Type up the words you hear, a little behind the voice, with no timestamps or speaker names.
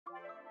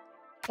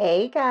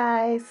Hey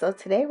guys, so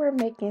today we're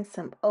making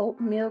some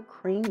oatmeal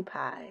cream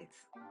pies.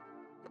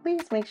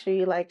 Please make sure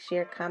you like,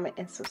 share, comment,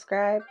 and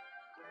subscribe.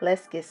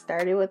 Let's get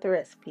started with the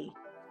recipe.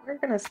 We're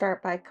going to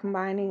start by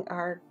combining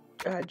our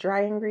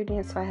dry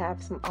ingredients. So I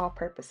have some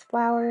all-purpose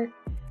flour,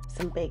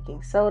 some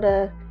baking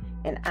soda,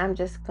 and I'm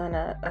just going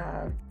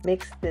to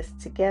mix this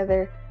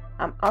together.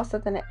 I'm also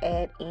going to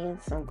add in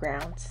some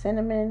ground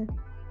cinnamon.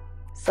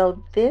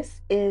 So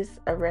this is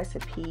a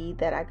recipe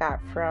that I got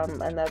from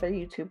another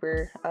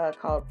YouTuber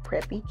called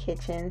Preppy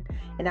Kitchen,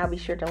 and I'll be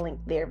sure to link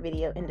their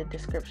video in the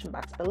description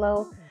box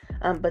below.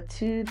 But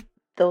to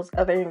those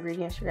other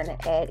ingredients, you're going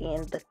to add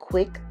in the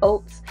quick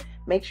oats.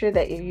 Make sure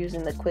that you're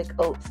using the quick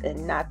oats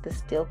and not the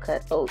steel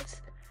cut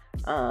oats.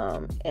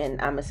 And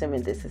I'm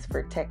assuming this is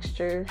for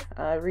texture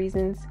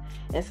reasons.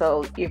 And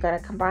so you're going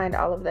to combine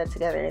all of that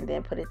together and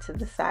then put it to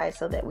the side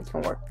so that we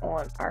can work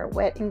on our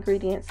wet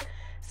ingredients.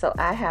 So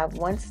I have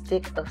 1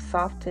 stick of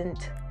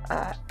softened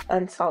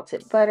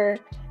unsalted butter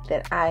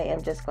that I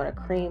am just going to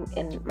cream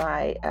in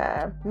my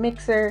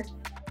mixer.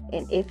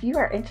 And if you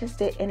are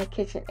interested in a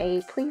kitchen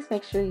aid, please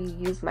make sure you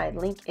use my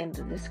link in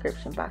the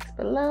description box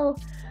below.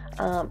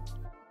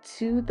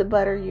 To the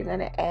butter, you're going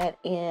to add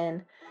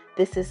in,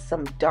 this is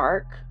some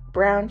dark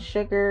brown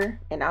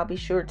sugar, and I'll be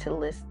sure to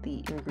list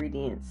the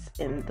ingredients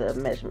in the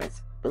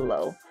measurements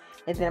below.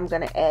 And then I'm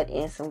going to add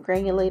in some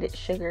granulated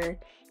sugar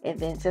and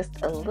then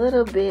just a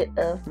little bit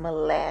of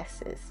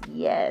molasses.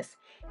 Yes,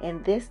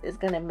 and this is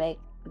going to make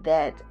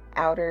that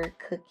outer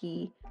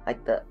cookie,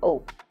 like the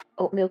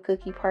oatmeal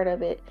cookie part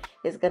of it,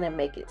 is going to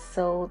make it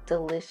so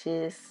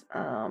delicious.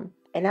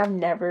 And I've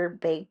never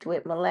baked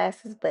with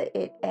molasses, but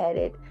it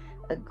added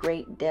a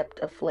great depth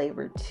of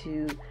flavor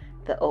to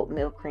the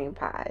oatmeal cream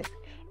pies.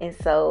 And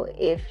so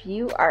if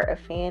you are a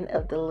fan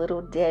of the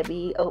Little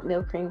Debbie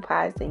oatmeal cream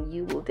pies, then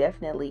you will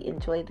definitely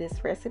enjoy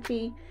this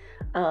recipe.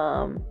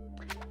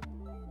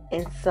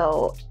 And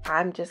so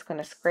I'm just going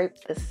to scrape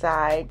the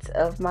sides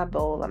of my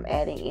bowl. I'm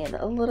adding in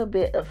a little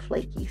bit of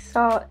flaky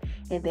salt,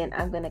 and then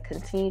I'm going to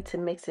continue to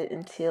mix it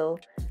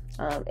until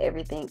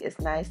everything is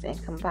nice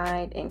and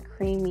combined and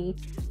creamy,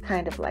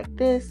 kind of like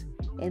this.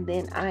 And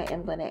then I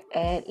am going to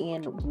add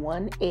in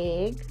 1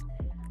 egg,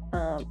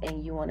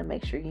 and you want to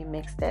make sure you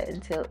mix that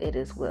until it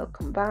is well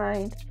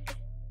combined.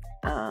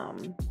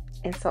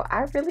 And so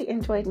I really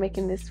enjoyed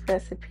making this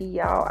recipe,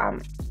 y'all.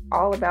 I'm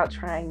all about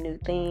trying new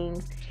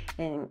things,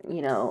 and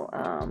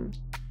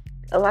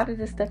a lot of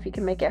this stuff you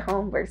can make at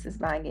home versus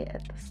buying it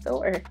at the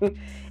store.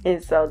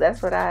 And so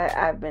that's what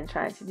I've been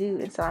trying to do.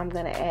 And so I'm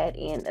going to add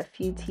in a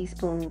few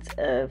teaspoons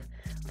of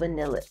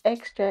vanilla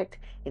extract,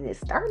 and it's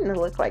starting to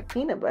look like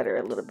peanut butter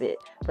a little bit,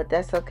 but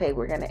that's okay.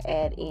 We're going to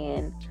add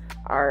in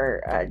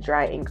our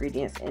dry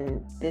ingredients,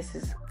 and this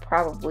is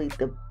probably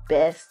the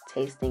best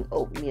tasting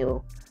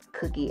oatmeal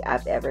cookie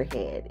I've ever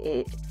had.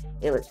 It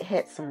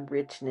had some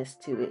richness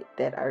to it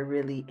that I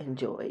really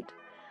enjoyed.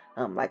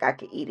 Like I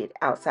could eat it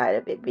outside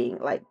of it being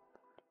like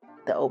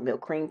the oatmeal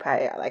cream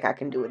pie. Like I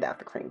can do without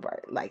the cream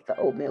part. Like the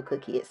oatmeal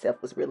cookie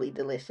itself was really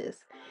delicious.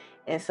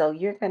 And so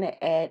you're going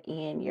to add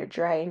in your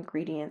dry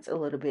ingredients a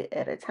little bit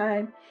at a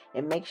time,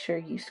 and make sure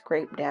you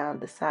scrape down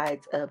the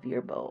sides of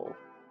your bowl.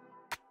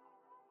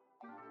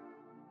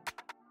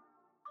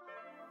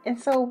 And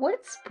so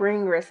what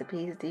spring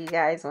recipes do you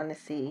guys want to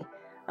see?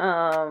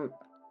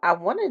 I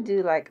want to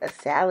do like a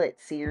salad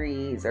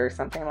series or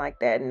something like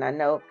that. And I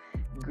know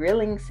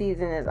grilling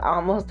season is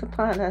almost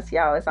upon us,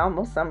 y'all. It's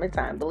almost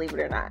summertime, believe it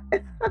or not.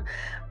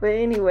 But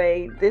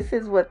anyway, this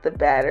is what the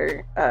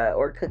batter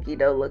or cookie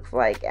dough looks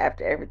like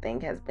after everything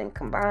has been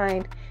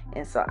combined.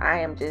 And so I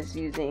am just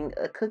using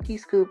a cookie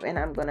scoop, and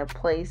I'm going to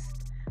place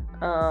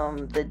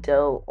the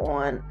dough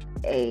on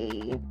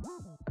a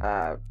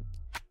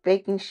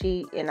baking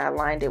sheet, and I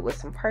lined it with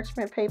some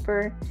parchment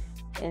paper.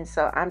 And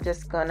so I'm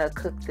just gonna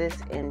cook this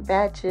in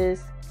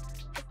batches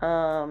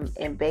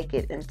and bake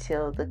it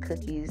until the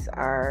cookies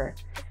are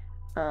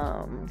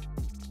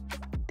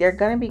they're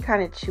gonna be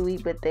kind of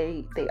chewy, but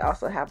they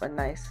also have a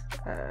nice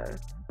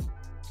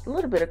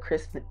little bit of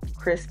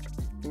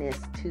crispness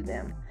to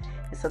them.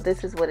 And so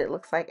this is what it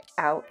looks like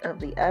out of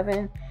the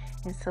oven.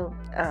 And so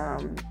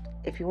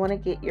if you want to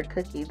get your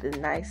cookie the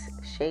nice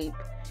shape,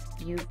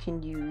 you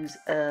can use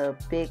a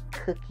big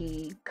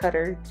cookie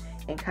cutter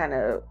and kind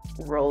of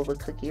roll the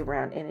cookie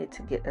around in it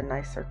to get a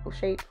nice circle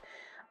shape.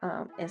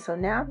 And so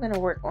now I'm going to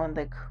work on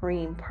the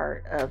cream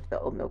part of the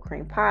oatmeal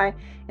cream pie.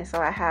 And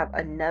so I have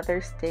another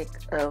stick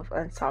of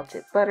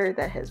unsalted butter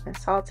that has been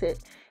salted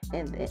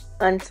and then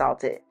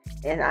unsalted,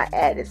 and I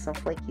added some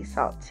flaky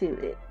salt to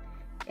it.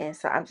 And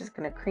so I'm just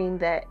going to cream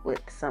that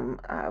with some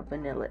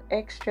vanilla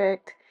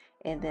extract,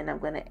 and then I'm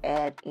going to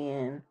add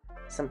in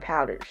some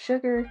powdered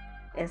sugar.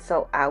 And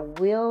so I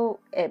will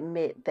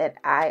admit that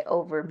I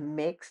over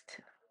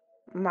mixed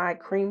my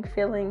cream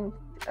filling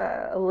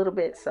a little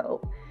bit.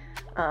 So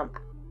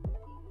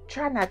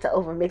try not to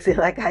over mix it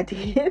like I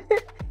did.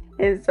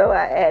 And so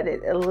I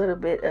added a little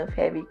bit of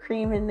heavy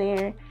cream in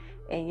there.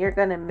 And you're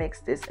going to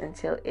mix this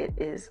until it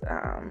is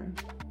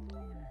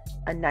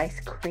a nice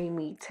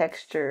creamy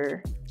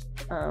texture.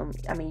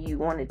 I mean, you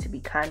want it to be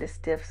kind of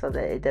stiff so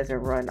that it doesn't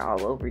run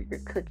all over your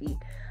cookie.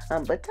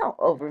 But don't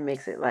over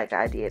mix it like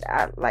I did.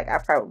 I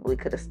probably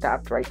could have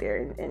stopped right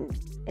there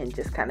and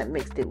just kind of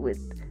mixed it with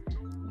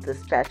the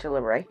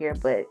spatula right here,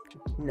 but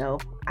no,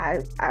 I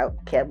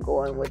kept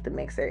going with the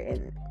mixer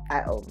and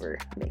I over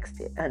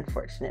mixed it,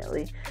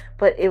 unfortunately,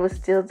 but it was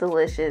still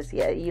delicious.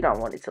 Yeah, you don't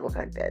want it to look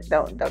like that.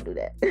 Don't do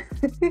that.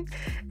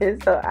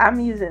 And so I'm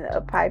using a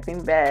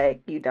piping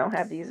bag. You don't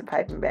have to use a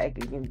piping bag.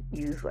 You can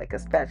use like a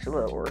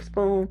spatula or a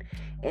spoon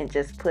and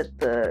just put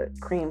the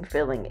cream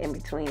filling in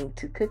between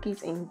two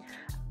cookies. And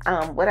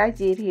what I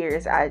did here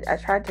is I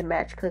tried to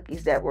match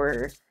cookies that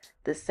were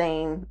the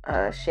same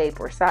shape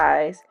or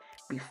size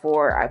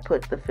before I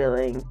put the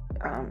filling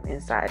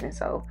inside. And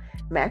so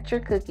match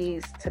your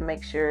cookies to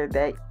make sure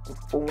that,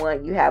 for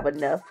one, you have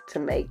enough to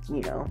make,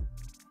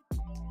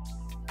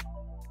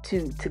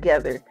 two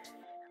together.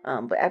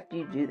 But after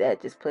you do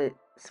that, just put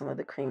some of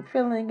the cream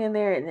filling in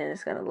there, and then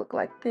it's going to look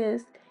like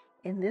this.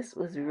 And this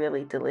was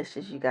really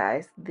delicious, you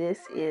guys. This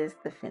is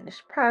the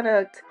finished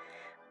product.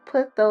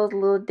 Put those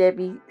little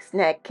Debbie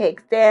snack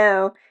cakes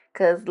down,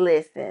 because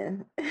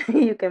listen,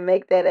 you can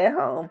make that at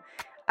home.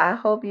 I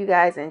hope you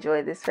guys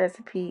enjoyed this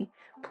recipe.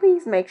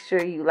 Please make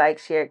sure you like,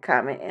 share,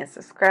 comment, and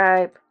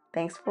subscribe.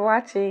 Thanks for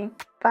watching.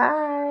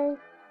 Bye.